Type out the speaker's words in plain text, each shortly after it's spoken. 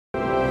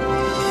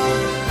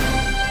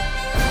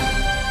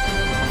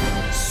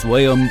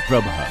Swayam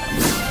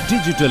Prabha.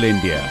 Digital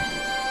India.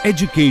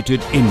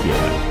 Educated India.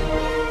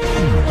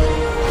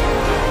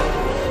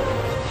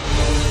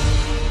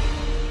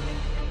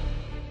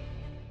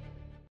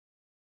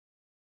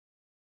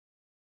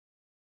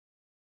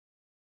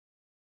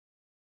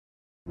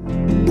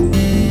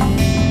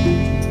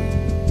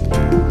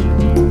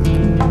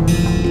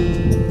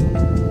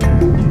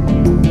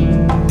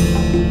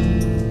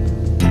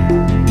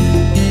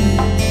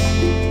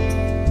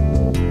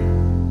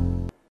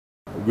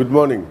 Good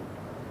morning.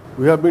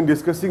 We have been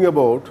discussing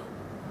about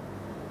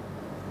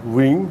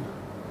wing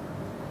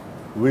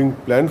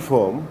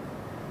planform.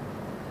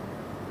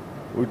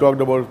 We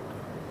talked about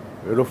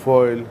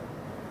aerofoil,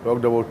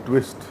 talked about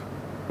twist,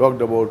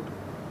 talked about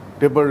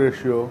taper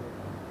ratio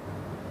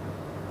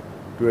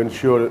to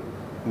ensure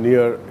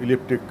near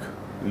elliptic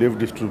lift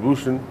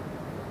distribution,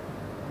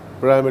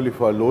 primarily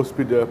for low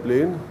speed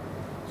airplane,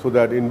 so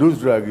that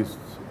induced drag is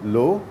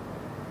low.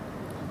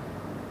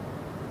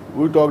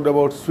 We talked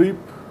about sweep.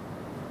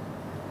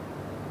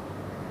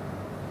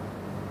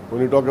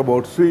 When we talk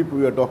about sweep,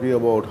 we are talking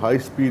about high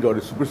speed or a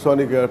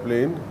supersonic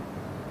airplane.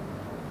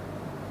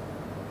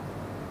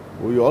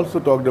 We also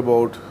talked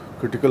about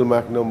critical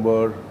Mach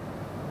number,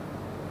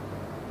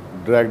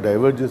 drag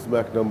divergence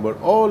Mach number,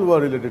 all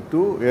were related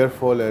to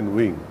airfoil and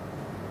wing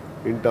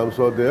in terms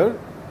of their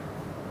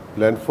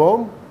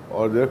planform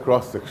or their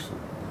cross section.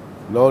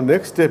 Now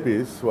next step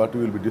is what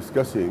we will be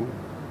discussing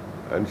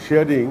and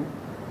sharing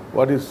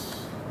what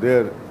is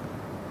there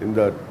in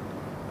the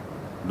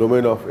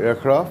domain of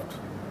aircraft.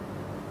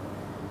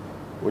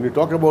 When you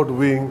talk about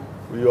wing,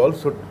 we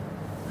also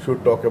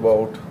should talk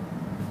about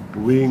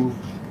wing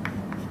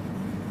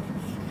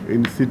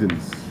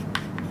incidence.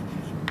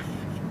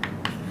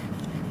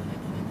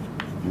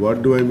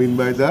 What do I mean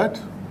by that?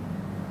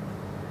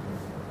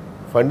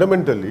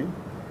 Fundamentally,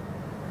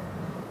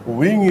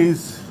 wing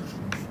is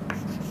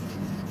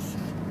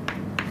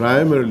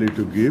primarily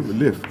to give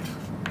lift.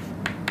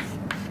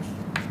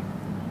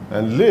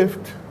 And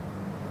lift,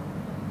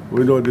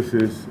 we know this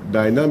is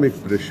dynamic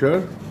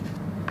pressure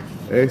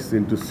S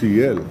into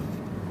CL,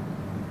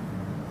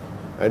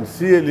 and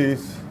CL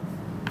is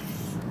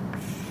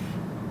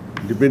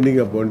depending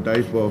upon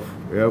type of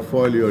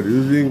airfoil you are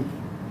using.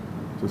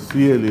 So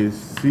CL is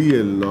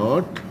CL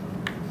naught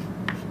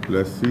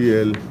plus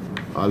CL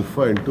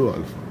alpha into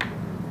alpha.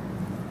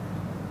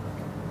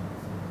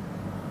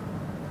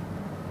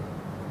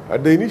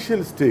 At the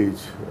initial stage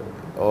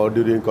or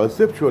during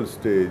conceptual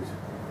stage,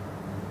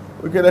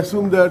 we can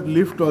assume that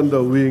lift on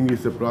the wing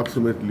is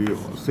approximately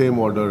same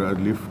order as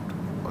lift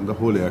on the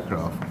whole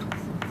aircraft.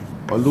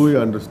 Although we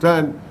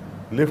understand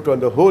lift on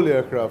the whole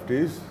aircraft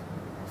is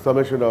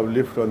summation of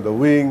lift on the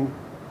wing,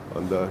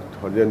 on the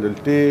horizontal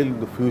tail,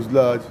 the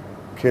fuselage,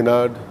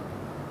 canard.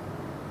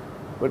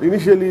 But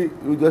initially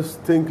you just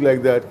think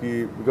like that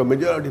because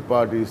majority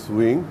part is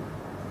wing.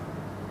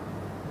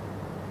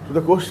 So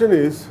the question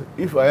is,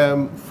 if I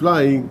am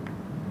flying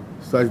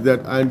such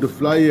that I am to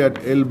fly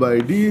at L by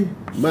D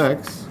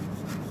max,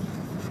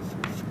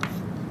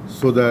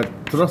 so that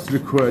thrust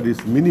required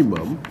is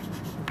minimum,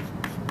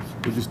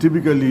 which is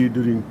typically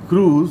during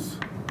cruise,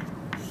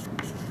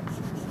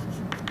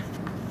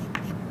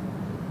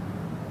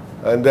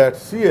 and that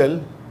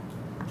CL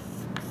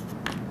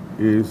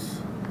is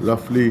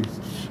roughly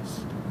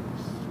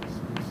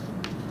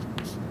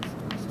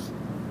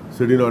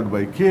CD naught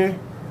by K,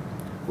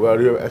 where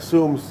you have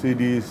assumed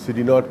CD is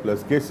CD naught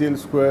plus KCL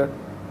square.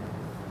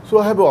 So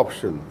I have an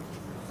option.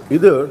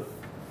 Either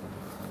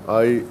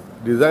I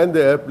design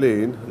the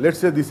airplane, let's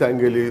say this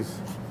angle is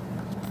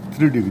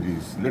 3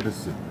 degrees, let us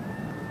say.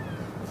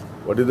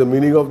 What is the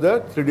meaning of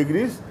that? 3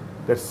 degrees?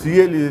 That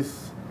CL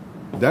is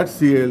that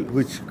CL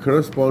which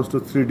corresponds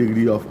to 3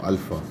 degree of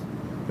alpha.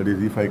 That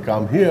is, if I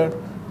come here,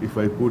 if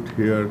I put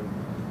here,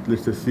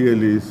 let's say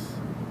CL is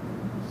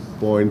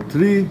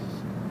 0.3,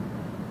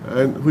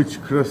 and which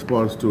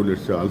corresponds to,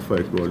 let's say, alpha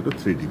equal to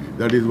 3 degree.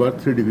 That is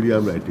what 3 degree I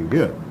am writing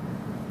here.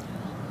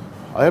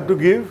 I have to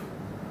give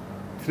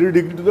 3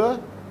 degree to the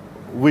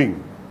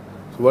wing.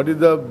 So what is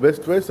the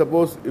best way?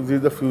 Suppose if this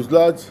is the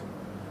fuselage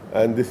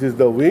and this is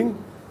the wing,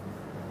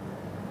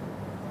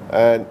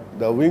 and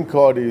the wing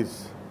chord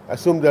is,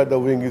 assume that the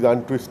wing is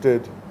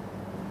untwisted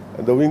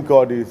and the wing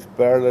chord is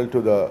parallel to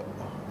the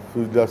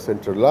fuselage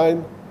center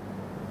line.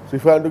 So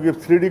if I want to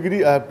give 3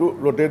 degree, I have to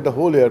rotate the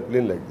whole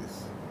airplane like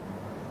this.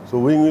 So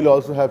wing will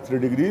also have 3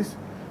 degrees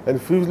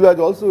and fuselage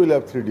also will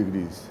have 3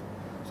 degrees.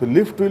 So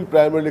lift will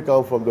primarily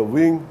come from the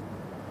wing,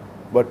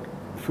 but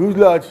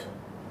fuselage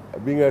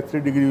being at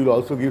 3 degree will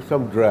also give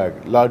some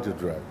drag, larger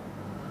drag.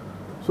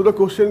 So the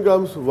question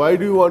comes, why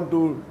do you want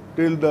to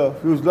tilt the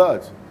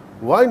fuselage?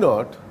 Why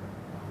not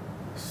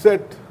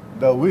set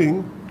the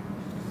wing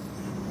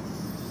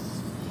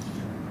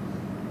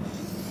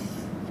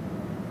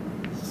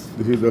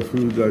this is the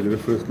fuselage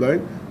reference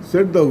line,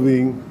 set the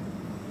wing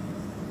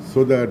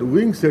so that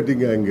wing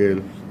setting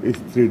angle is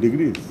 3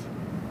 degrees.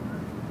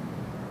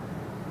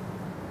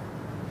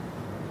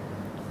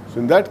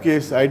 So in that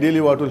case, ideally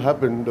what will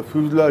happen, the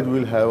fuselage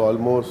will have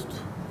almost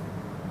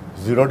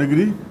 0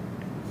 degree,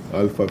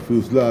 alpha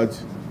fuselage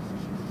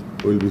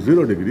will be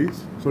 0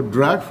 degrees. So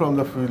drag from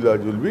the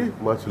fuselage will be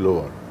much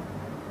lower.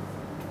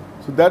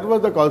 So that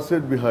was the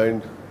concept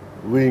behind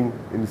wing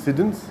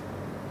incidence.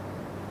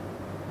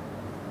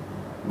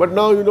 But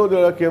now you know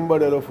there are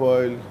cambered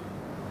aerofoil,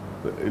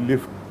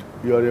 lift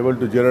you are able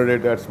to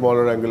generate at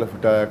smaller angle of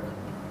attack.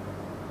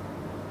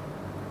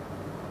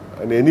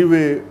 And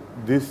anyway,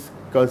 these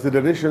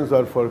considerations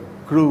are for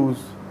cruise.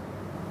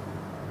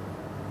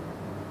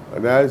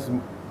 And as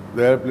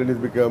the airplane has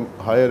become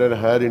higher and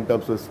higher in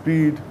terms of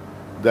speed,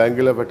 the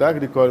angle of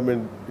attack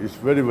requirement is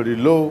very, very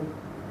low.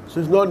 So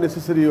it's not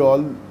necessary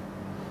all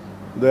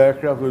the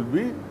aircraft will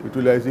be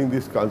utilizing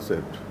this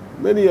concept.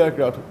 Many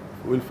aircraft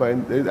will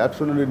find there is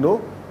absolutely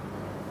no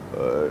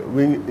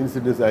wing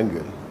incidence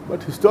angle.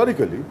 But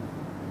historically,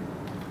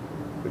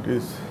 it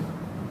is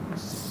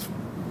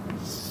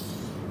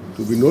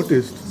to be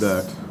noticed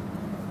that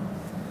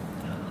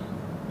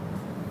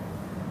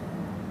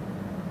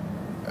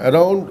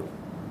around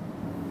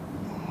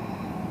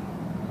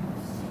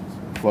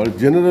for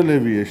general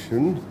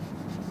aviation,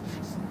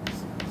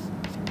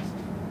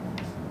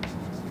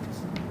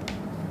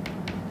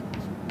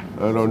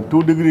 around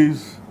 2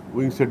 degrees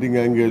wing setting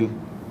angle,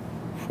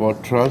 for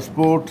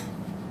transport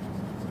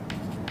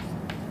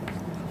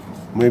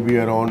maybe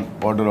around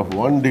order of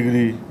 1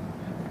 degree,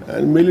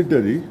 and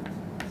military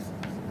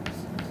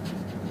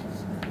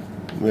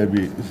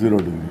maybe 0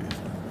 degrees.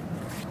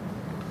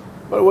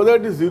 But whether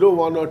it is 0,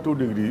 1 or 2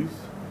 degrees,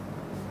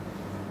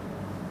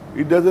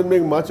 it doesn't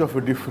make much of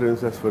a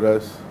difference as far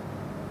as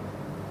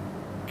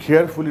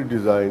carefully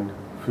designed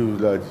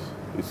fuselage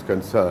is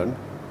concerned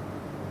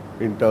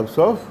in terms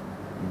of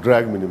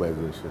drag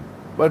minimization.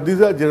 But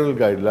these are general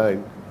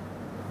guidelines.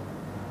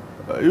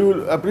 You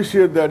will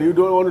appreciate that you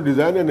don't want to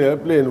design an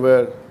airplane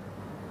where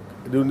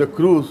during the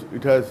cruise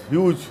it has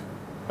huge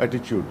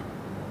attitude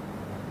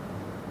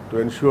to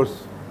ensure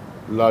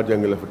large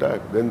angle of attack.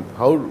 Then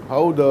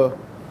how the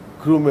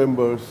crew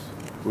members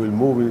will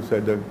move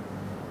inside the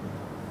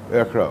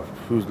aircraft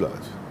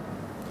fuselage.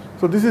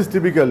 So this is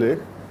typically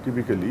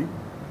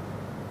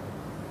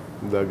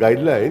the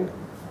guideline.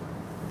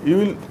 You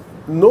will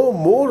know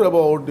more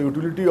about the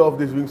utility of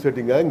this wing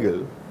setting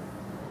angle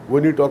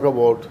when you talk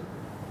about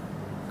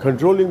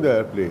controlling the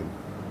airplane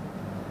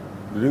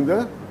during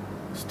the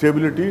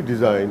stability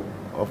design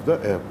of the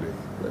airplane.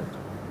 Right?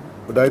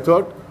 But I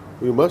thought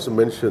we must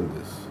mention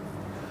this.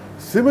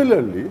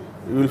 Similarly,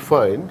 you will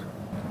find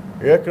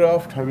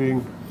aircraft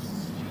having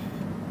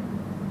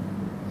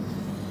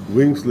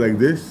wings like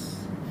this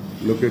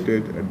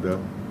located at the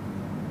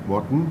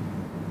bottom.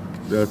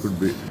 There could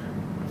be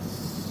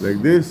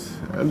like this,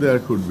 and there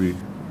could be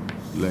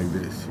like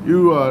this.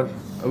 You are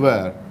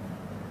aware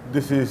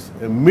this is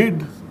a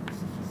mid-wing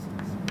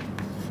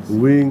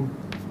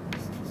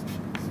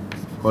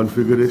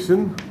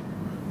configuration.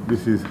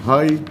 This is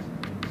high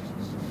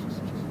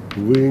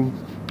wing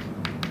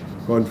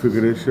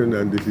configuration,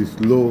 and this is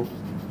low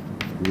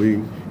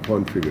wing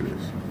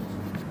configuration.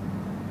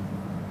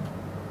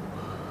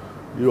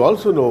 You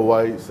also know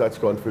why such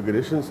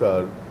configurations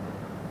are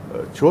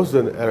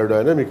chosen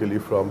aerodynamically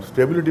from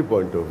stability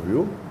point of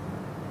view,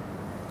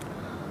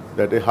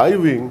 that a high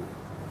wing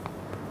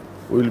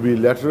will be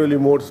laterally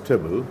more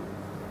stable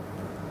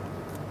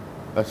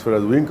as far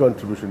as wing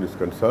contribution is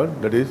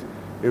concerned. That is,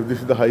 if this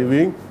is the high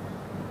wing,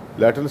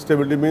 lateral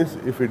stability means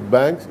if it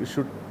banks, it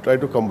should try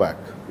to come back.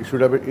 It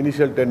should have an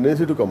initial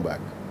tendency to come back.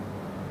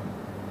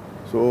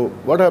 So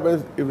what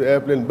happens if the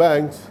airplane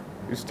banks,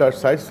 it starts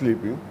side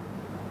slipping,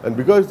 and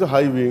because it's the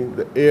high wing,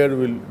 the air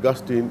will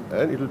gust in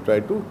and it will try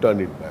to turn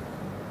it back,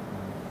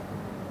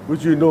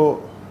 which you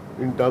know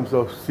in terms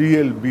of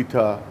CL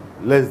beta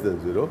less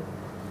than 0.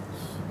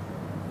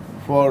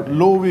 For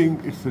low wing,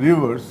 it's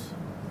reverse.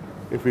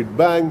 If it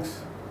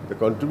banks, the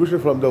contribution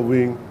from the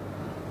wing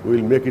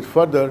will make it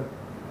further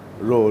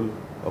roll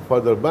or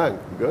further bank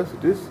because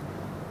it is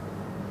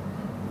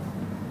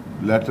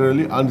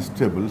laterally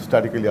unstable,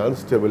 statically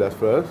unstable as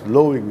far as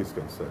low wing is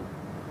concerned.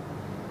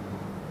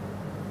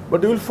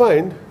 But you will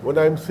find when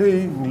I am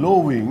saying low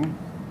wing,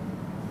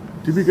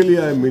 typically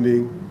I am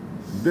meaning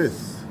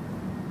this.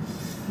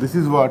 This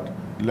is what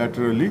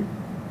laterally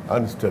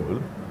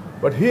unstable.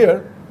 But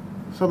here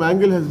some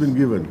angle has been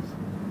given.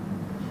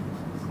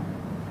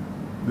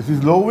 This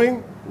is low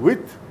wing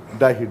with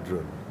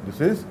dihedral.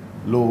 This is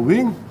low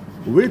wing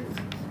with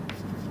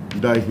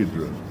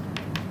dihedral.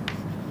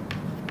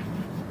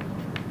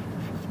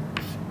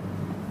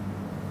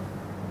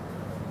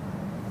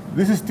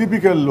 This is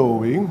typical low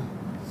wing,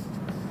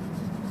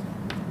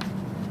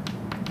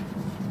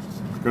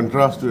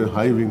 contrast to a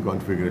high wing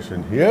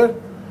configuration here.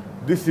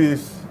 This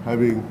is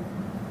having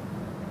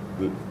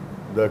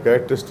the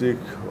characteristic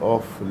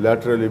of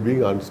laterally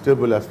being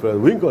unstable as far as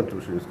wing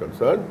contribution is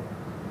concerned.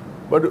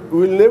 But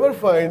we will never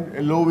find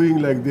a low wing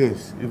like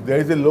this. If there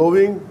is a low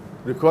wing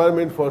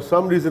requirement for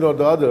some reason or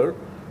the other,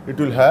 it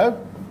will have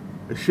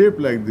a shape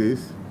like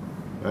this,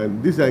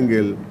 and this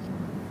angle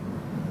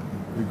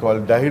we call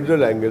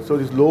dihedral angle. So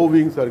these low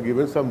wings are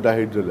given some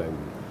dihedral angle.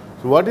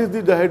 So what is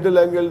the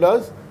dihedral angle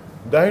does?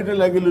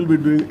 Dihedral angle will be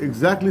doing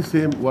exactly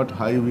same what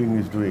high wing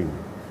is doing.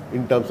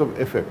 in terms of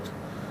effect.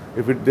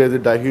 If there's a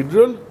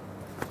dihedral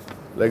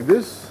like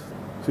this,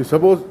 see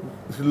suppose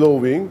this is low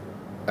wing,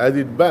 as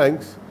it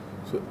banks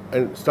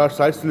and starts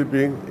side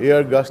slipping,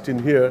 air gust in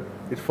here,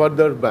 it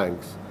further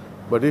banks.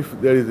 But if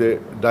there is a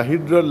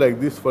dihedral like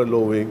this for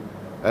low wing,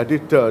 as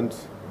it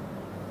turns,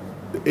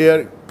 the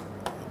air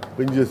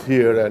pinches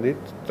here and it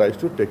tries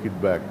to take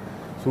it back.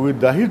 So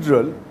with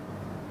dihedral,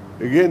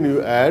 again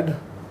you add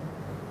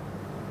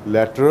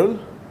lateral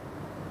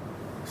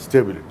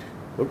stability.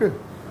 Okay.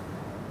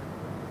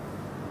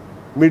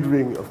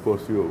 Mid-wing, of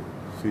course, you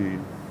see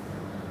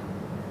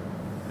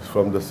is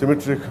from the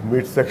symmetric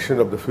mid-section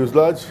of the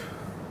fuselage,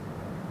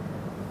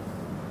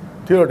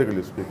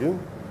 theoretically speaking,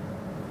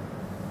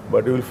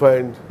 but you will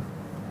find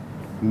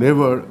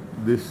never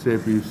this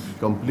shape is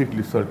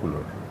completely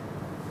circular.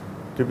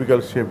 Typical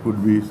shape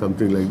could be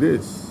something like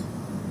this.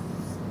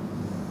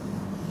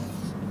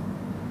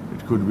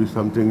 It could be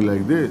something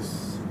like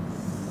this,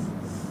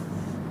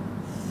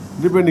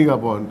 depending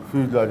upon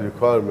fuselage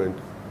requirement,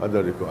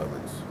 other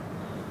requirements.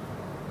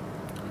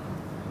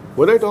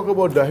 When I talk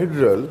about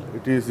dihedral,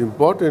 it is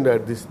important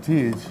at this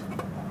stage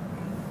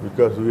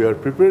because we are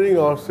preparing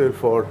ourselves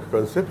for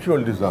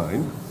conceptual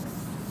design.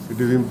 It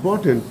is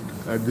important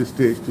at this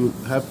stage to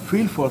have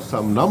feel for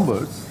some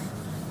numbers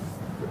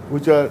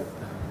which are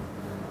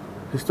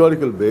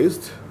historical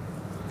based.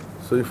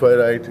 So if I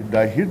write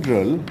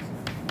dihedral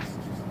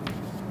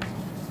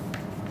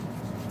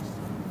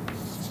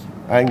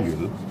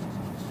angle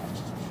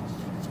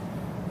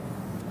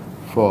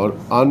for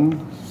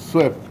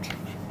unswept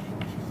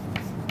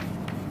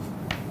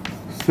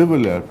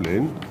civil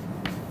airplane,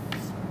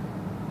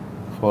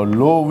 for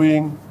low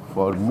wing,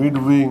 for mid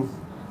wing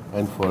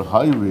and for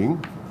high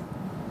wing,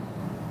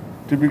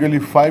 typically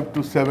 5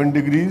 to 7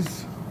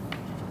 degrees,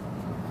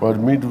 for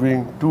mid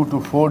wing 2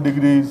 to 4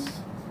 degrees,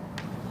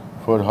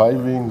 for high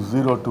wing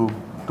 0 to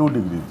 2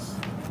 degrees.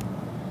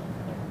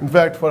 In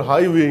fact, for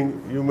high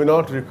wing you may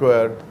not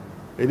require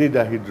any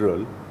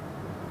dihedral.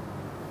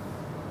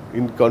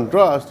 In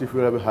contrast, if you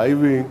have a high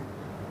wing,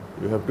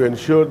 you have to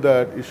ensure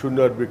that it should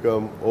not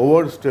become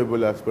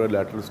overstable as far as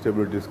lateral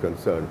stability is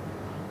concerned.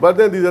 But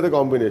then these are the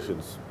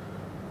combinations.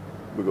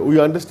 Because we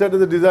understand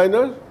as a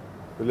designer,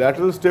 the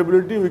lateral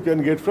stability we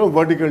can get from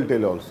vertical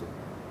tail also.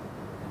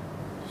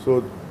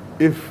 So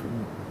if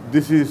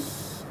this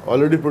is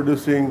already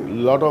producing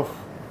a lot of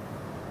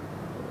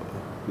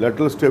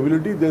lateral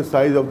stability, then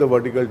size of the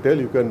vertical tail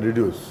you can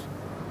reduce.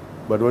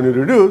 But when you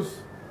reduce,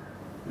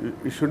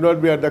 it should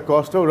not be at the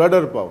cost of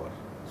rudder power.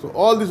 So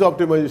all this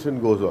optimization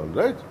goes on,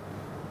 right?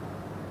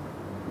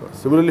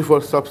 Similarly for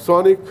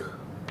subsonic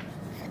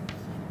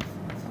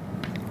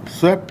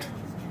swept,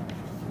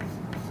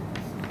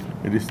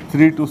 it is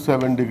 3 to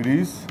 7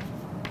 degrees,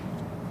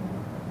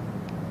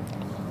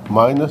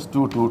 minus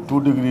 2 to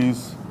 2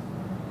 degrees,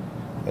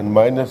 and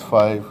minus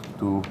 5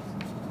 to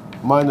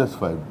minus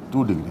 5,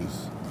 2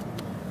 degrees.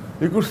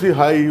 You could see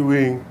high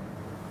wing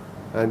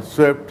and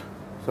swept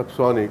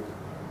subsonic.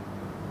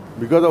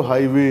 Because of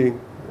high wing,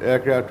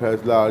 aircraft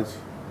has large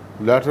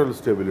lateral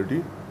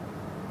stability.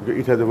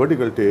 It has a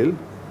vertical tail.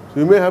 So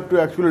you may have to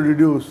actually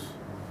reduce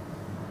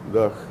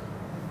the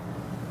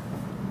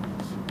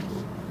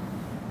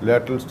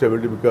lateral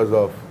stability because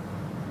of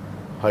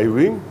high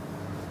wing.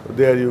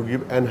 There you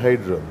give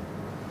anhedral,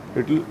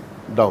 little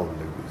down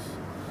like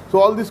this. So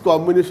all this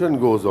combination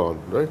goes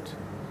on, right?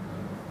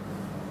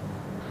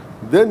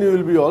 Then you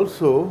will be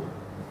also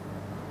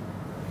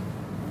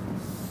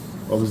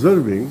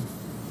observing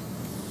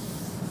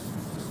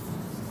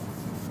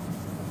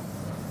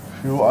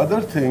few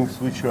other things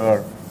which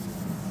are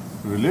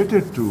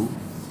related to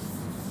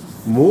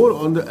more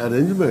on the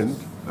arrangement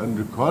and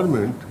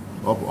requirement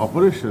of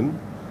operation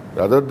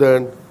rather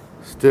than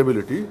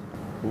stability.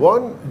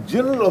 One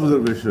general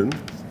observation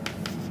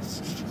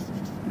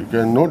you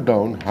can note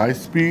down: high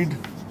speed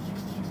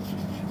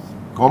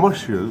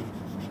commercial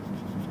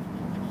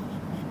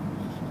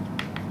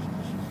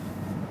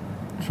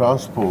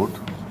transport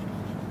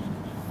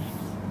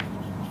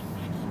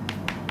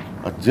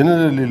are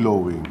generally low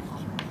wing.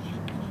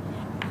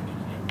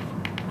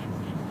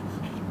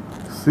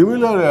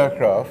 Similar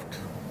aircraft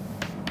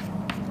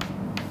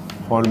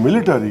for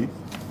military,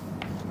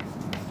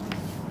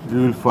 you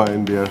will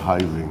find they are high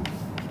wing.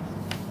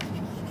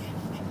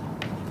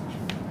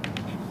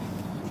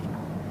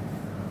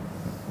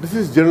 This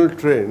is general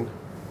trend,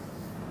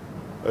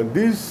 and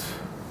these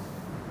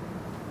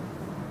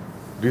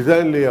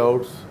design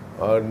layouts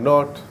are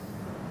not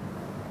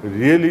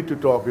really to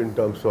talk in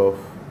terms of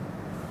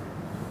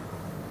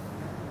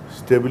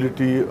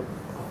stability,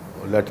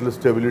 lateral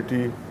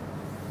stability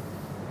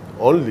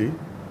only.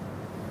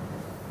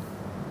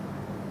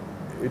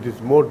 It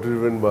is more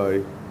driven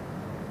by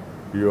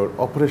your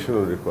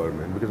operational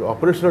requirement, because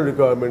operational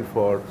requirement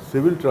for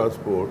civil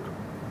transport,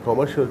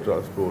 commercial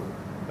transport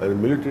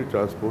and military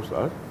transports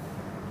are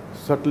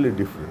subtly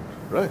different,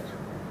 right?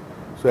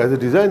 So as a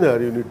designer,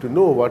 you need to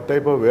know what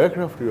type of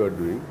aircraft you are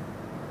doing.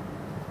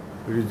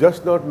 It is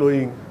just not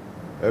knowing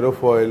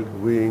aerofoil,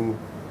 wing,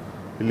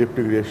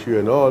 elliptic ratio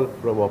and all.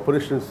 From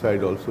operations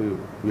side also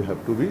you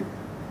have to be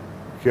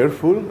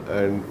careful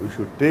and we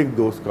should take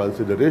those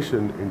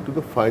considerations into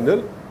the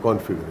final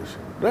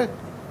configuration, right?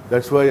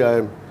 That's why I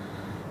am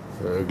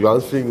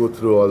glancing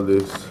through all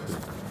this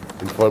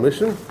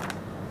information.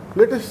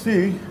 Let us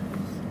see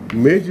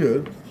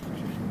major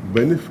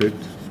benefit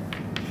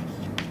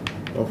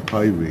of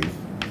high wing.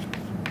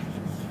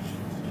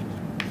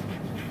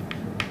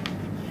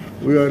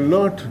 We are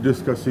not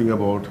discussing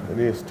about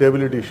any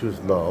stability issues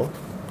now.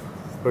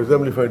 For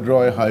example, if I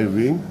draw a high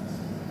wing,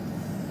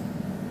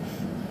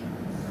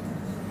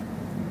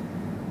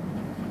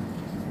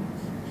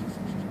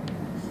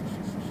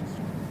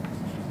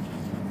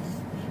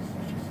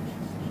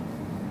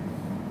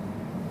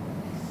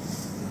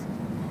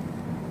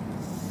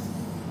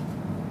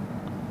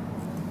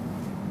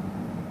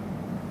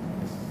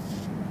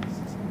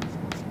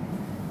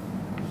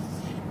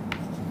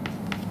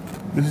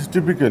 this is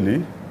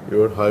typically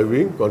your high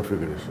wing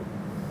configuration.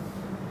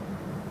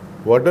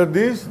 What are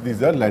these?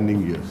 These are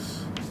landing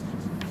gears.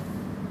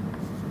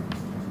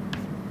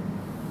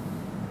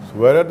 So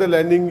where are the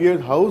landing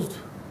gears housed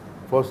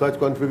for such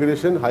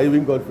configuration, high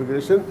wing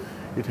configuration?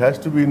 It has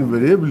to be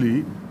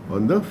invariably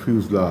on the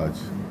fuselage.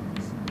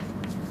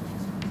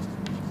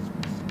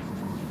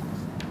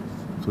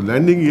 So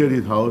landing gear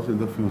is housed in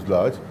the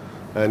fuselage,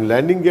 and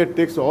landing gear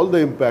takes all the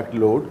impact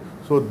load.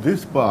 So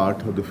this part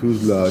of the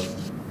fuselage,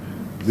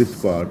 this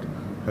part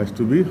has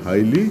to be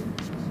highly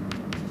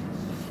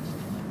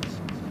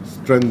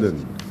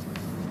strengthened.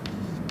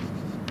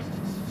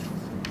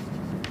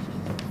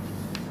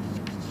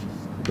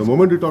 The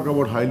moment you talk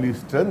about highly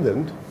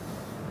strengthened,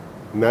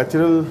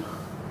 natural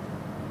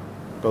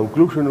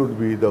conclusion would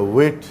be the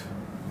weight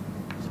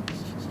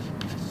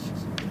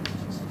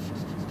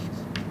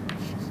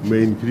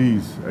may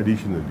increase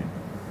additionally,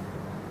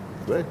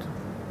 right?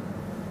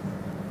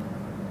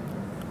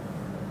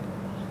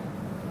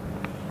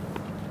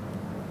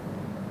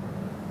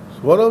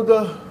 So one of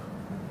the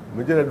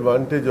major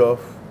advantage of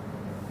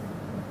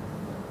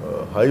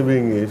high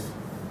wing is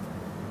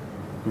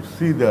to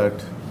see that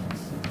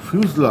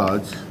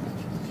fuselage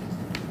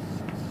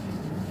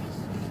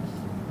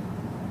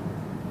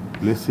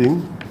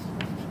placing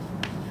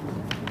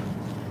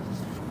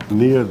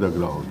near the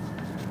ground.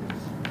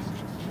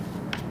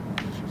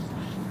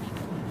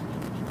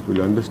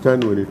 We'll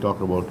understand when we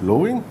talk about low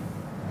wing.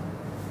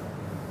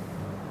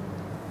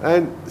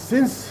 And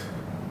since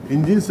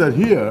engines are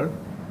here,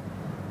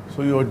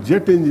 so your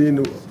jet engine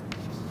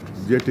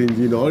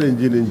or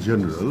engine in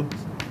general,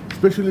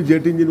 especially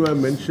jet engine I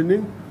am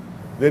mentioning,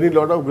 they need a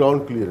lot of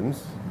ground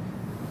clearance,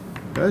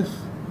 yes,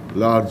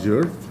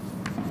 larger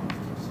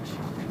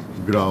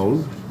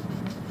ground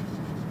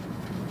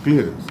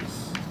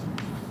clearances.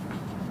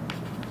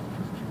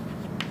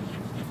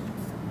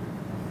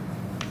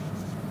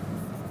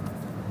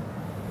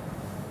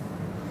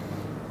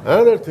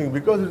 Another thing,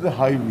 because it's a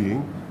high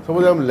wing,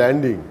 suppose I'm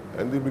landing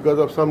and because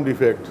of some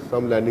defect,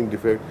 some landing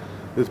defect,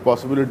 there's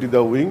possibility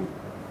the wing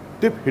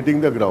tip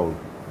hitting the ground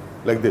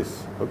like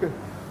this, okay?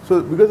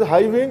 So because the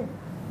high wing,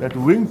 that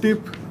wing tip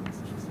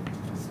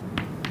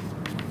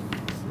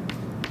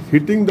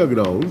hitting the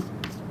ground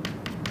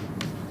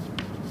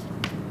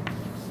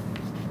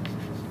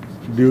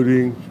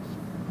during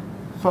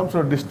some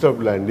sort of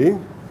disturbed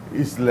landing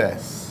is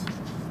less,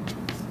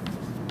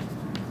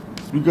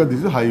 because this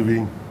is a high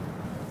wing.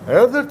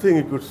 Another thing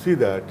you could see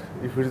that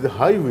if it is a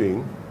high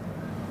wing,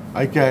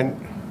 I can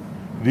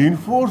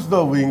reinforce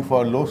the wing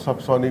for low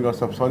subsonic or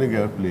subsonic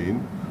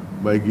airplane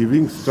by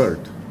giving strut.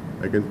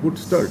 I can put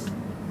strut,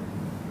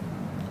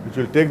 which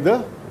will take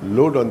the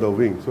load on the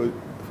wing. So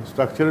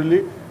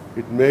structurally,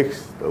 it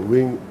makes the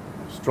wing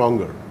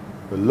stronger.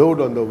 The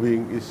load on the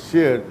wing is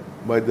shared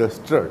by the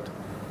strut.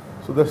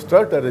 So the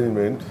strut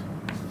arrangement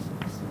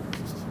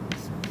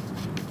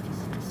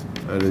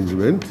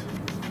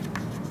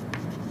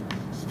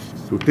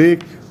to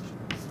take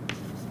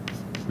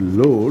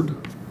load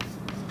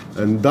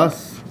and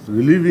thus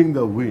relieving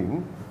the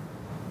wing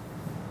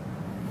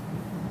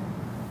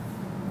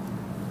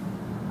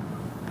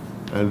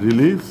and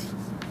relieves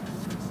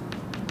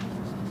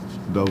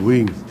the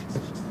wing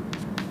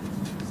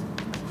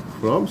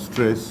from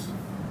stress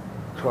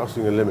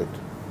crossing a limit.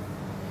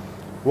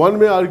 One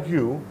may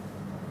argue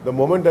the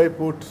moment I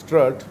put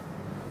strut,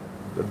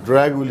 the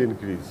drag will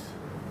increase.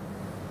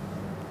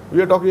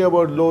 We are talking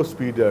about low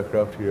speed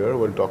aircraft here.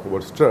 We'll talk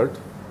about strut.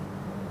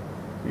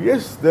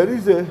 Yes, there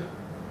is a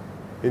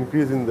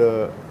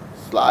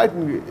slight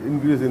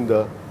increase in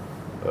the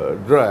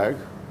drag,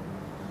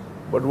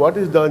 but what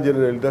is done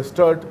generally, the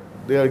strut,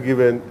 they are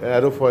given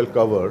aerofoil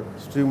cover,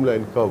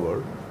 streamline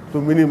cover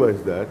to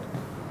minimize that.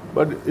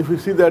 But if you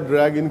see that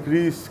drag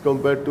increase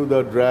compared to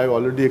the drag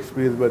already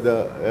experienced by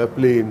the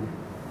airplane,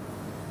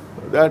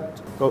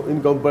 that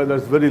in comparison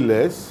is very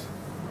less.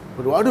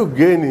 But what you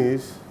gain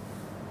is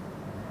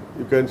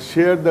you can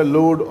share the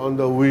load on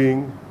the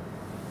wing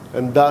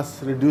and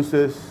thus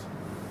reduces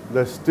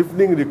the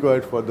stiffening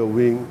required for the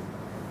wing.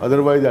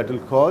 Otherwise, that will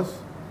cause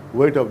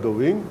weight of the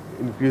wing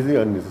increasing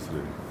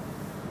unnecessarily.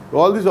 So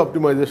all this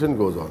optimization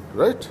goes on,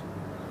 right?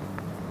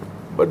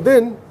 But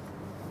then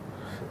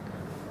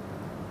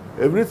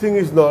everything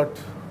is not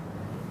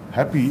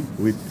happy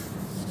with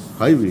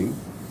high wing,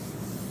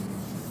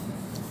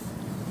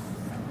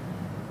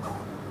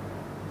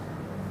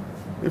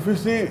 if you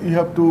see, you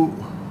have to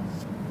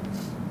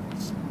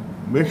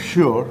make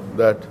sure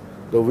that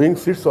the wing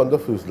sits on the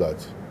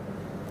fuselage.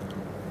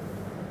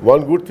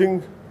 One good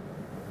thing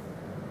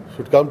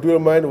should come to your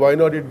mind, why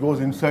not it goes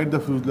inside the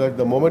fuselage?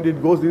 The moment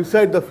it goes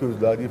inside the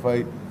fuselage, if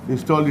I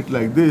install it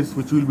like this,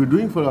 which we will be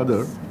doing for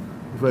other,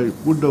 if I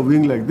put the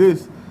wing like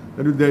this,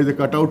 then if there is a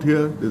cutout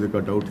here, there is a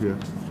cutout here,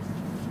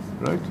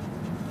 right?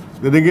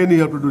 Then again you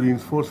have to do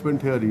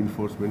reinforcement here,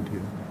 reinforcement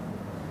here.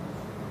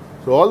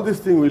 So all this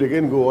thing will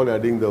again go on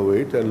adding the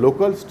weight, and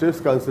local stress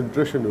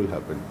concentration will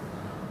happen.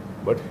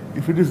 But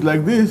if it is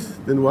like this,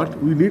 then what?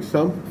 We need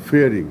some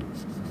fairing.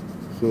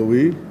 So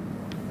we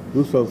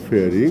do some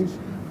fairing,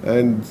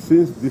 and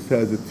since this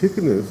has a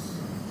thickness,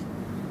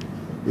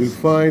 we'll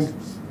find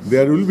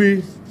there will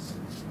be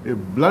a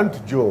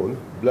blunt zone,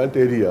 blunt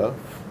area,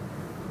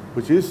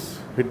 which is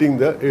hitting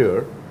the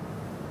air.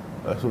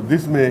 So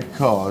this may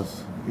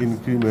cause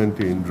increment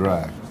in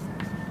drag.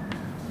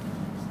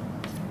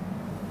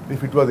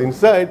 If it was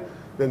inside,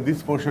 then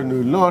this portion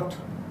will not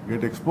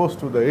get exposed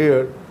to the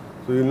air,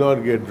 so you will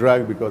not get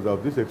drag because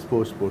of this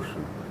exposed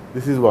portion.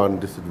 This is one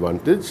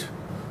disadvantage.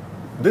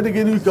 Then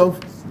again we come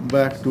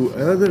back to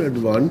another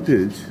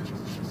advantage,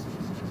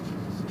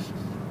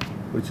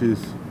 which is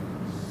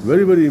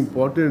very, very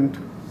important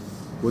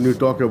when you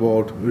talk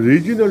about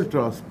regional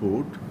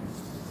transport,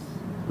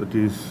 that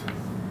is,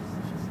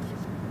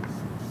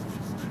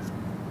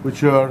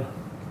 which are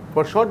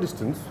for short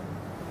distance,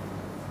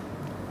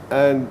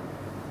 and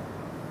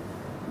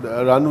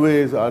the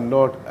runways are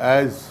not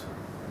as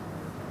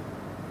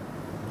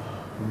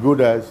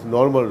good as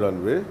normal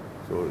runway,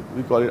 so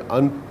we call it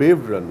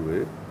unpaved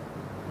runway.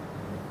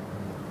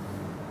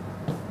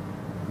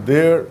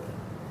 There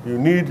you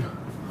need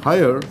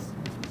higher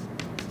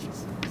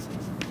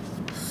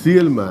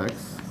CL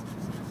max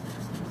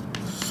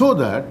so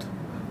that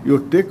your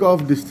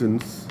takeoff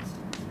distance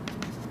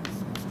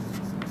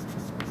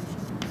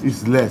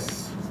is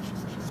less.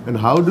 And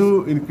how do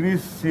you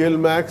increase CL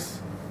max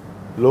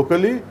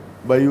locally?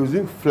 By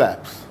using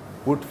flaps.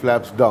 Put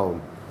flaps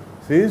down.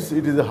 Since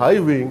it is a high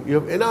wing, you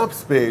have enough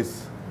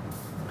space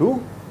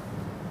to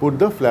put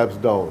the flaps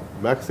down.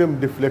 Maximum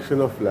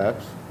deflection of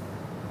flaps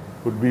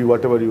could be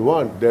whatever you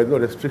want. There is no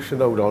restriction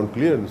of ground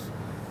clearance.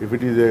 If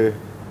it is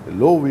a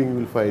low wing, you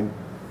will find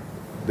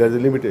there are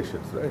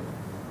limitations, right?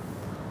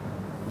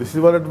 This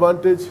is one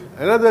advantage.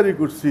 Another, you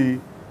could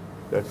see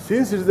that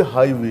since it is a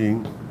high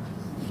wing,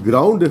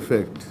 ground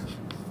effect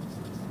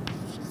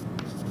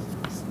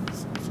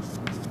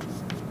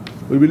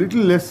will be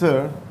little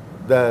lesser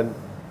than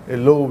a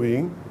low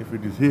wing if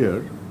it is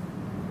here.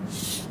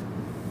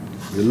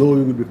 The low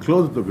wing will be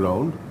close to the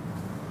ground.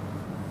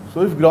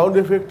 So if ground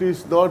effect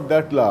is not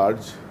that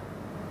large,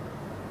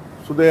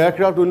 so the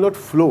aircraft will not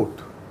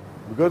float.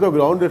 Because of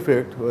ground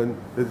effect, when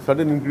there is a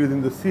sudden increase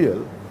in the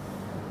CL,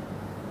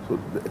 so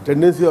the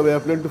tendency of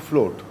airplane to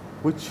float,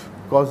 which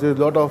causes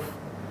a lot of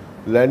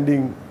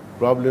landing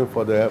problem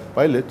for the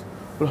pilot.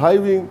 For high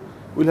wing,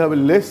 will have a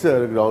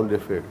lesser ground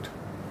effect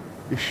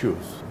issues.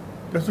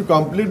 Just to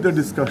complete the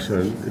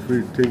discussion, if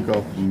we think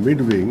of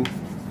mid-wing,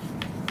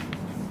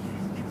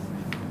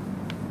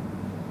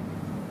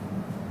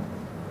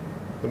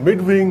 the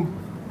mid-wing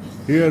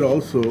here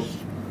also,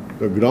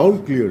 the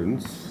ground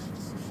clearance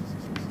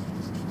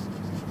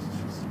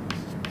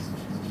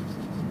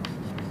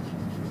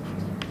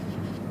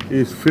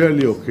is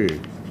fairly okay.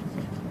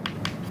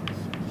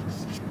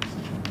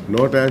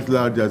 Not as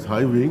large as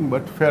high wing,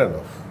 but fair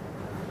enough.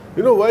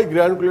 You know why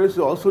ground clearance is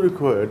also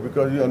required?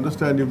 Because you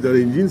understand if their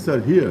engines are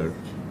here,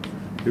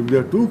 if they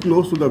are too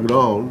close to the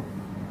ground,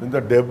 then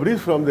the debris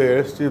from the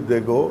airstrip, they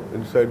go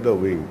inside the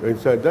wing,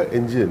 inside the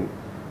engine,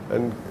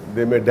 and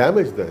they may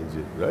damage the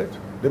engine,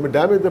 right? They may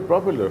damage the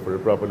propeller for a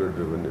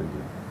propeller-driven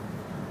engine.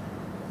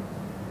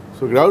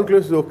 So ground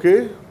clearance is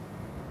okay.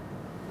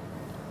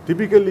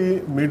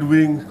 Typically,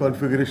 mid-wing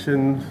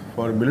configuration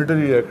for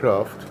military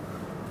aircraft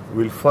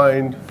will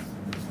find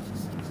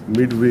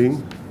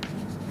mid-wing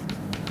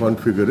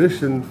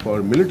configuration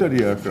for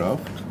military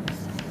aircraft.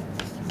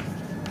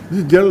 This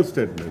is general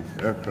statement.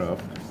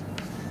 Aircraft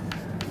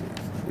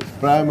is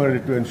primarily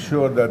to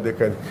ensure that they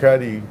can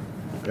carry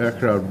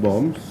aircraft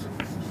bombs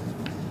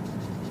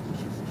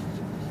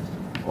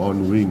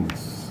on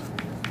wings.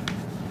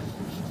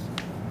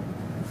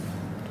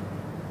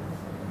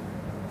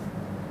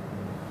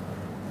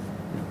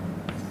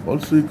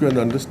 Also, you can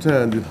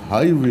understand the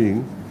high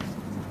wing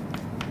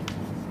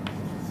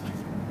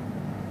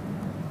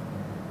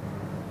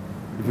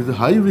if it's a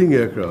high wing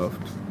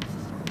aircraft,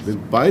 then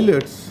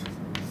pilots'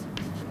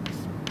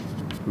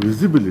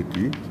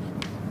 visibility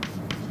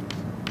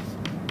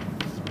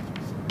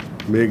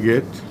may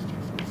get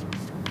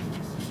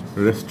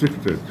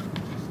restricted.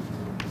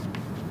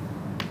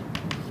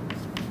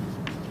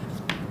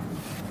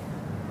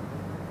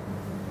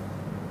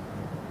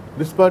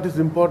 This part is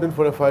important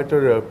for a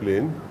fighter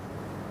airplane.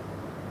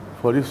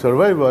 For his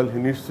survival, he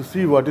needs to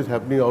see what is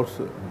happening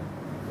outside,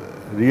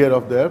 rear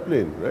of the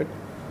airplane, right?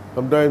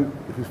 Sometimes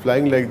if it's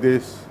flying like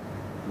this,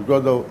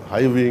 because of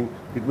high wing,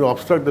 it may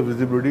obstruct the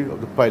visibility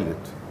of the pilot.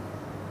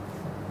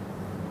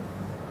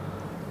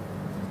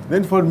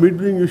 Then for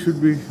mid-wing, you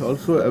should be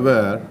also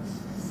aware,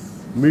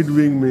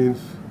 mid-wing means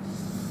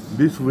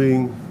this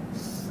wing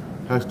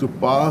has to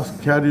pass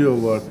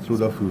carryover through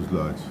the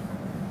fuselage.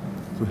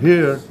 So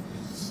here,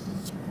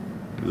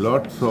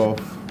 lots of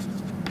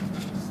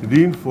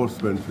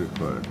reinforcement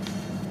required.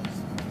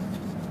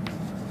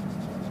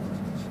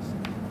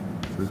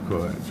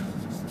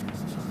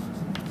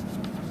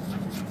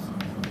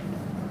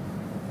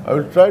 I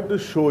will try to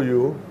show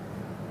you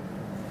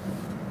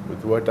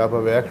with what type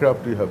of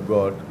aircraft you have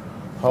got,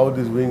 how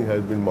this wing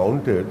has been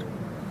mounted.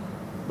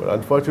 But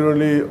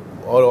unfortunately,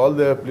 all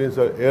the airplanes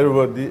are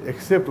airworthy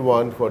except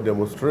one for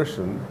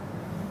demonstration.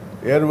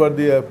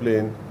 Airworthy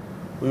airplane,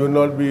 we will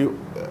not be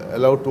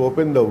allowed to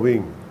open the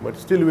wing, but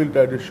still we'll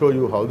try to show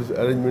you how these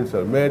arrangements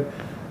are made.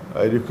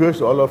 I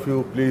request all of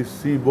you, please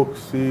see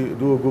books,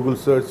 do a Google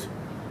search,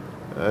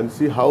 and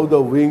see how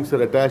the wings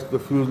are attached to the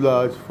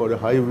fuselage for the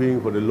high wing,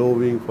 for the low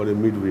wing, for the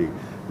mid wing.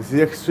 This is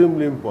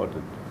extremely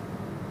important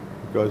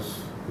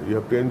because you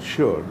have to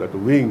ensure that the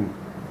wing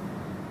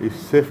is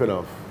safe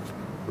enough,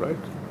 right?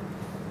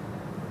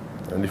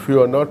 And if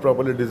you are not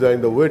properly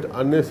designed, the weight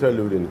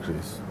unnecessarily will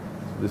increase.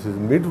 This is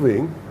mid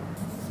wing,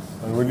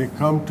 and when you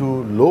come to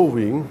low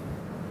wing,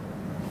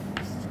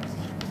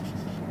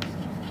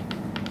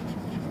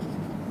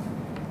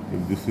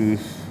 this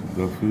is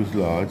the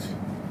fuselage.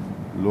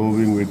 Low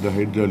wing with the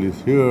headrail is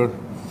here,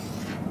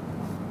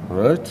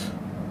 right?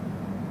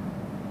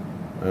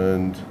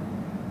 And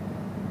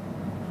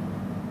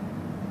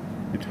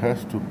it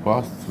has to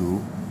pass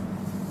through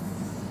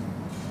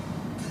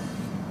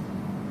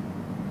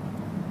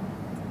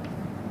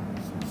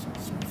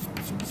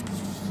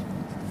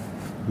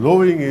low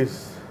wing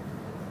is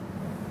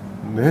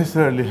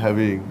necessarily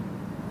having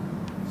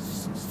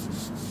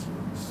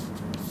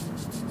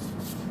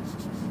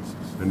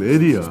an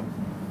area,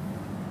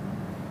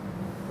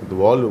 the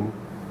volume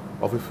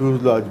of a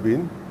fuselage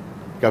being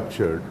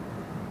captured.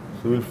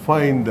 So we'll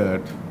find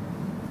that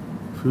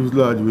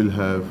fuselage will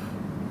have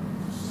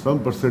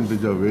some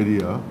percentage of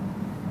area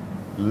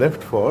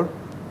left for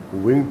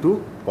wing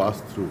to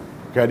pass through,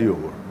 carry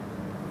over.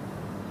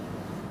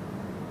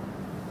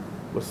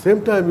 But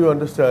same time you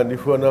understand,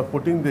 if you are now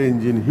putting the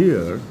engine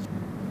here,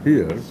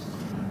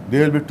 they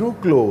will be too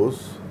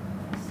close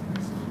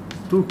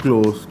to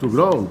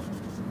ground.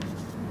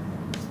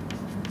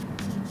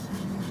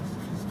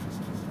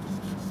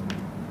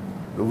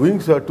 The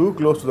wings are too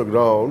close to the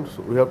ground,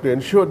 so we have to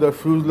ensure the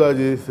fuselage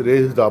is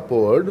raised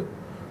upward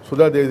so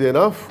that there is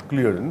enough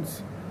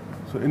clearance.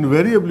 So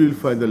invariably you will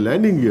find the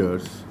landing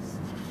gears,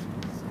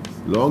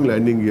 long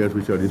landing gears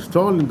which are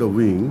installed in the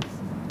wing,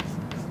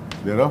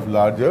 they are of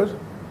larger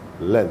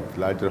length,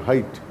 larger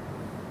height.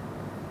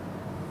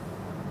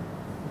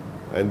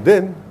 And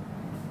then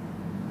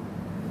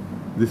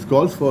this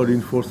calls for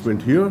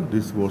reinforcement here,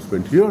 this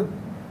reinforcement here.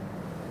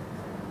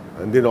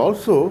 And then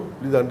also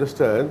please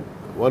understand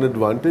one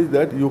advantage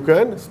that you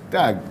can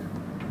stack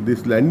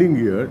this landing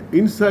gear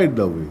inside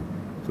the wing.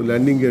 So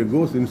landing gear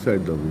goes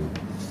inside the wing.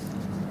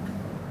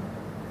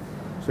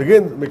 So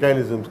again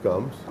mechanisms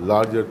comes,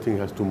 larger thing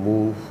has to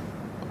move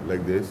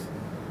like this.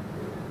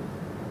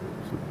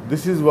 So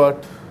this is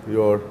what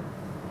your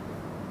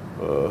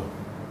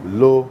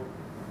low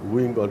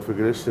wing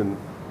configuration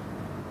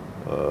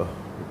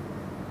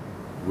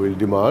will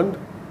demand.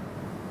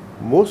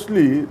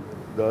 Mostly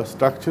the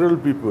structural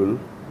people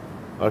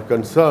are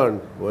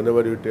concerned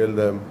whenever you tell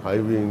them high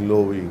wing,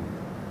 low wing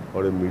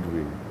or a mid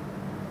wing,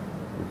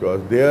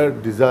 because their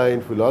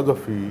design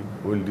philosophy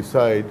will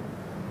decide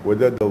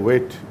whether the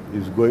weight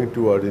is going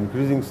toward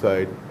increasing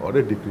side or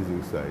a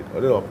decreasing side or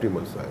an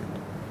optimal side,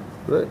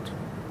 right?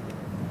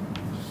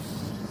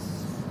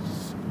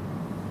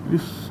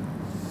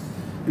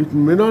 It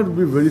may not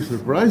be very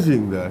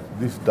surprising that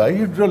this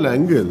dihedral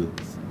angle,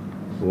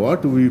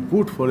 what we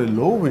put for a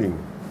low wing,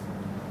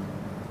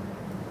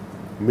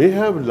 may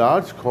have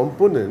large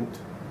component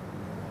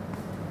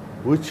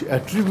which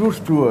attributes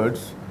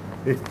towards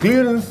a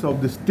clearance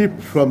of this tip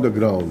from the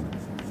ground.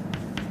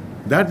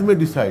 That may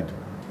decide,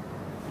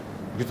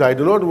 because I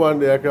do not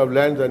want the aircraft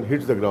lands and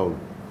hits the ground.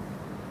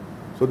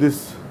 So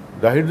this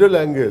dihedral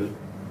angle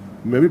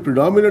may be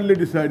predominantly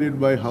decided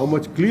by how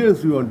much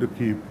clearance we want to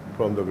keep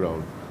from the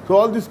ground. So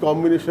all this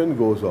combination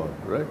goes on,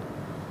 right?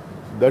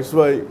 That's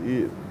why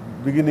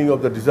beginning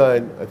of the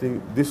design, I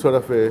think this sort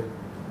of a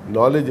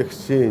knowledge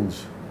exchange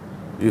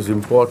is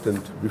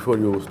important before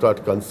you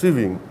start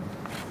conceiving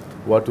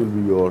what will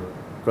be your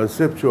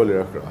conceptual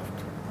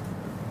aircraft.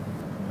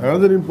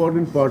 Another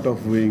important part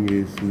of wing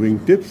is wing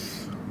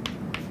tips.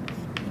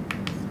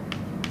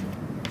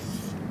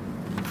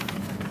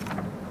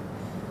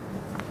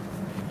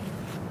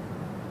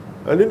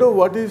 And you know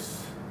what is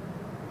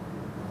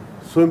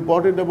so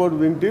important about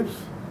wing tips?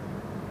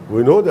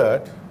 We know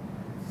that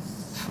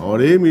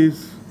our aim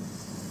is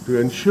to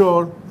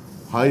ensure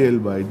high L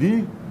by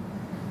D,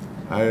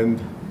 and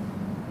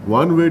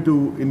one way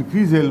to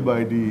increase L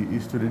by D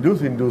is to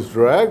reduce induced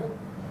drag,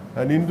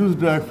 An induced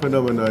drag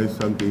phenomena is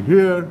something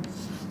here,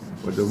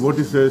 but the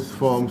vortices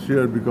forms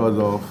here because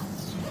of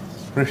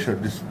pressure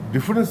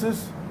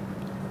differences.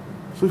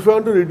 So if I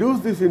want to reduce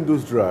this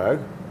induced drag,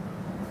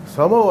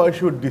 somehow I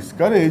should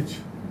discourage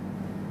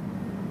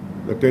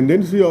the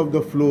tendency of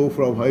the flow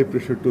from high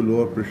pressure to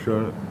lower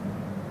pressure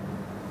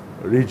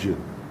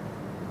region.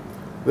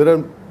 There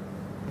are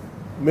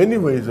many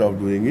ways of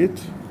doing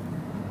it.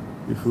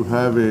 If you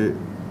have a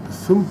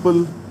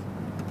simple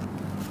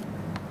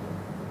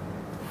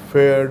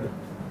faired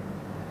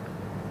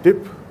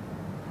tip,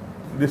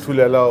 this will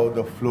allow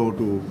the flow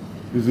to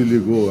easily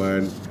go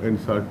and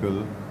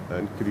encircle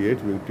and create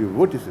wingtip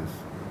vortices.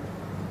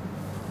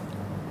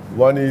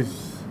 One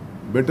is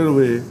better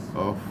way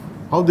of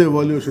how the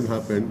evolution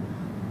happened,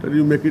 that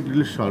you make it a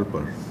little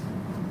sharper.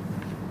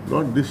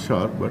 Not this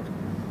sharp, but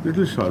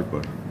little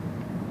sharper.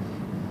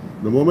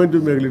 The moment you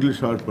make a little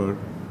sharper,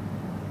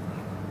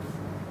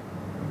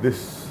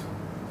 this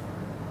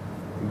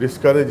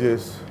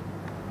discourages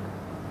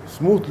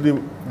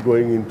smoothly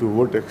going into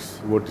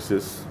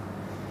vortices.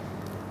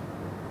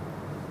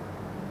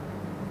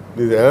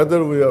 There's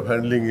another way of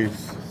handling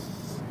is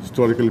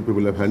historically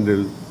people have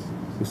handled.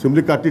 You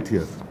simply cut it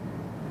here.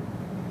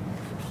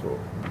 So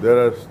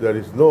there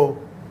is no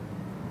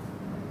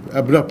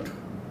abrupt.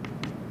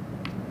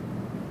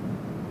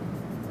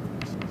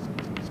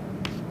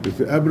 It's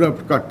an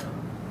abrupt cut.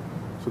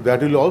 So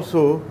that will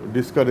also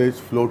discourage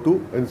flow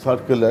to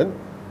encircle and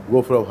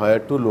go from higher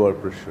to lower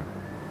pressure.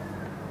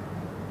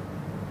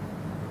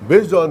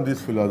 Based on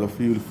this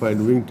philosophy, you will find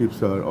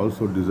wingtips are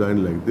also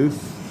designed like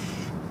this.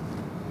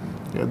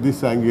 Yeah,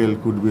 this angle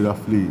could be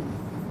roughly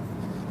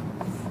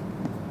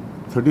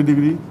 30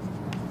 degree.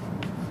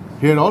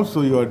 Here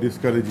also you are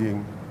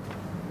discouraging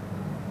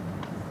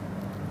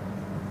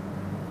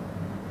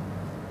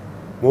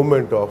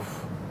movement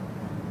of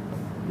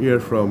air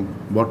from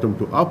bottom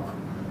to up.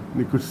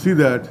 You could see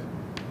that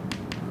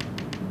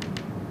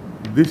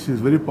this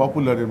is very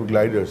popular in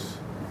gliders.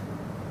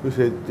 We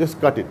say just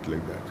cut it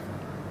like that.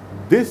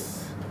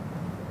 This,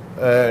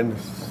 and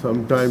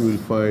sometime you'll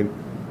find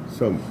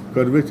some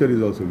curvature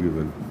is also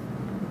given.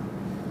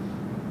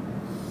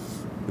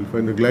 You'll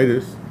find the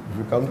gliders. If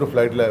you come to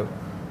Flight Lab,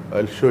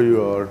 I'll show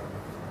you our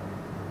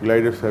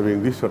gliders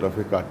having this sort of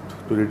a cut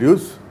to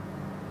reduce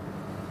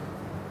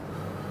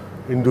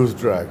induced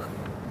drag.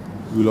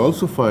 You'll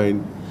also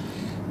find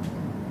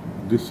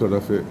this sort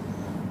of a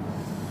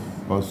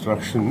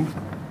construction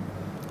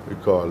we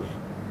call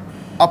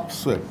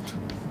upswept.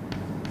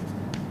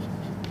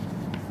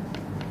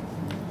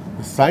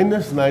 The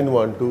Sinus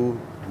 912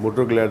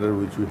 motor glider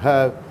which we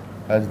have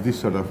has this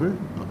sort of a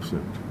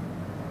upswept.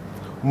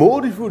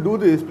 More if you do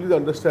this, please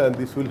understand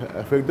this will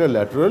affect the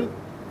lateral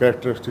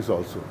characteristics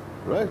also,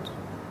 right?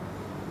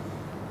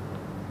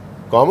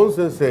 Common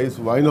sense says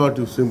why not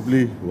you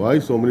simply, why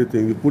so many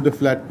things, you put a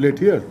flat plate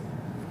here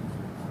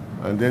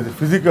and there is a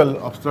physical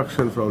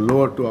obstruction from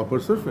lower to upper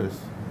surface.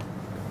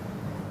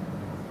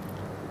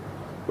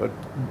 But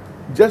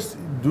just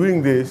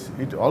doing this,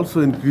 it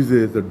also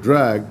increases the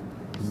drag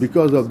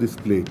because of this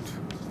plate.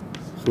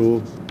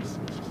 So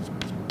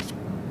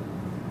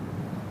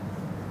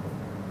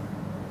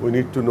we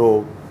need to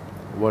know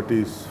what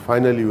is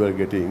finally we are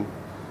getting.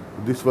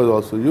 This was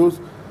also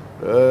used.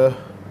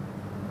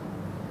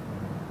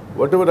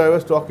 Whatever I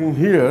was talking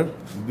here,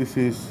 this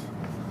is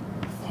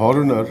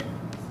Horner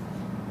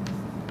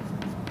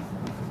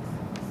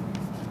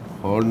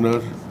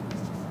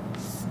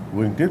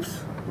wingtips,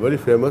 very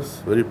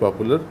famous, very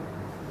popular.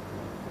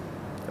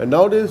 And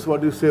nowadays,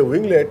 what you say,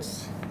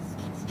 winglets,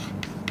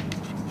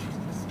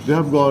 they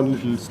have gone a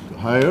little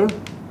higher.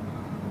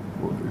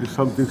 It is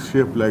something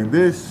shaped like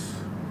this.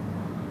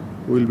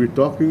 We'll be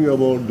talking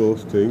about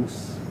those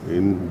things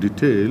in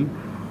detail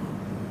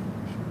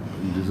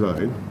in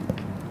design.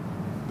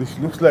 This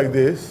looks like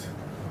this.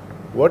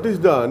 What is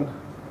done,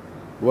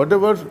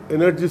 whatever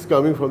energy is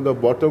coming from the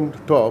bottom to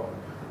top,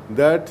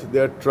 that they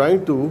are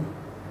trying to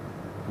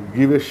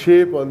give a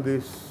shape on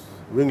this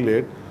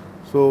winglet,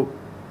 so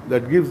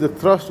that gives the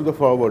thrust to the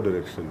forward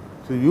direction.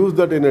 So use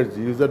that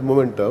energy, use that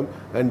momentum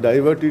and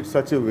divert it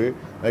such a way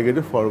I get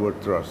a forward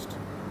thrust.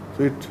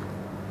 So it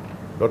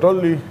not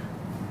only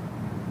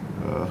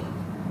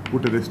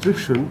put a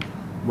restriction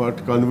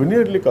but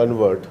conveniently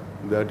convert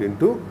that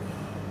into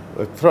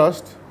a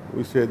thrust.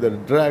 We say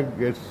that drag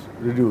gets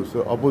reduced,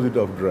 the opposite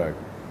of drag.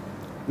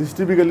 This is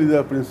typically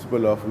the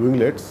principle of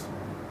winglets.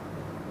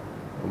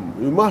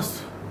 You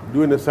must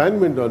do an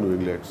assignment on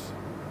winglets.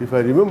 If I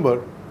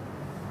remember,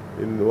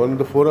 in one of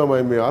the forum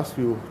I may ask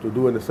you to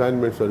do an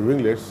assignment on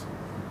winglets.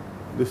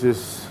 This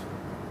is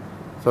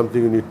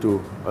something you need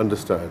to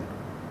understand.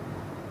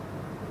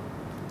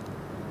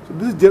 So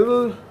this is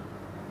general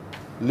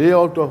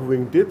layout of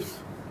wingtips.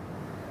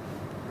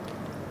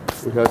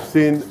 We have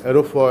seen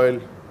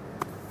aerofoil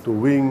to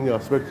wing,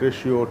 aspect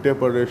ratio,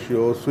 taper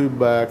ratio, sweep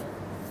back.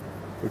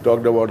 We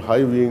talked about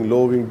high wing,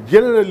 low wing,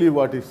 generally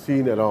what is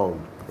seen around,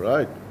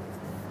 right?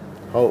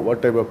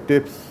 What type of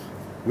tips,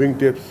 wing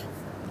tips.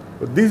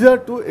 But these are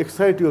to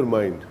excite your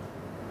mind.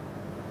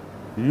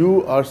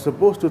 You are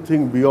supposed to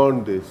think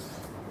beyond this.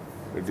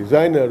 A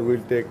designer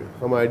will take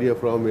some idea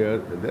from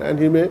here and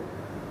he may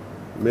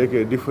make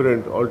a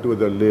different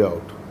altogether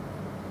layout.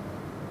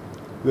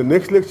 The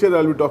next lecture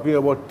I will be talking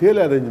about tail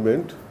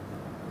arrangement,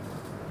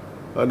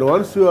 and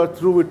once you are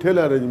through with tail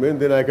arrangement,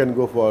 then I can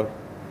go for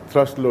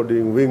thrust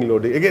loading, wing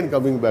loading, again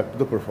coming back to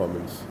the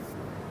performance.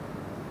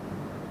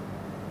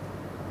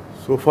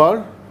 So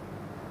far,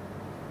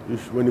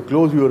 when you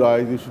close your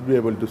eyes, you should be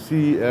able to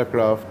see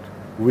aircraft,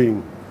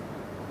 wing,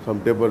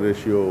 some taper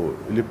ratio,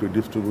 elliptic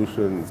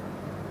distribution,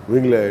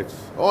 winglets,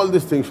 all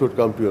these things should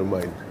come to your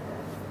mind.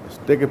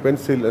 Just take a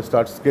pencil and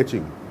start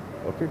sketching,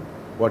 okay?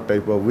 What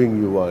type of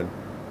wing you want,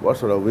 what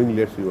sort of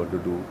winglets you want to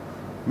do.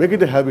 Make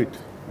it a habit.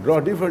 Draw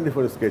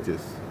different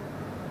sketches.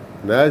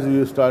 And as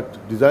you start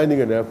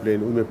designing an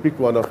airplane, you may pick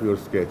one of your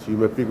sketch. You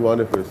may pick one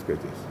of your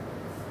sketches.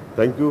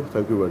 Thank you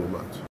very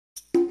much.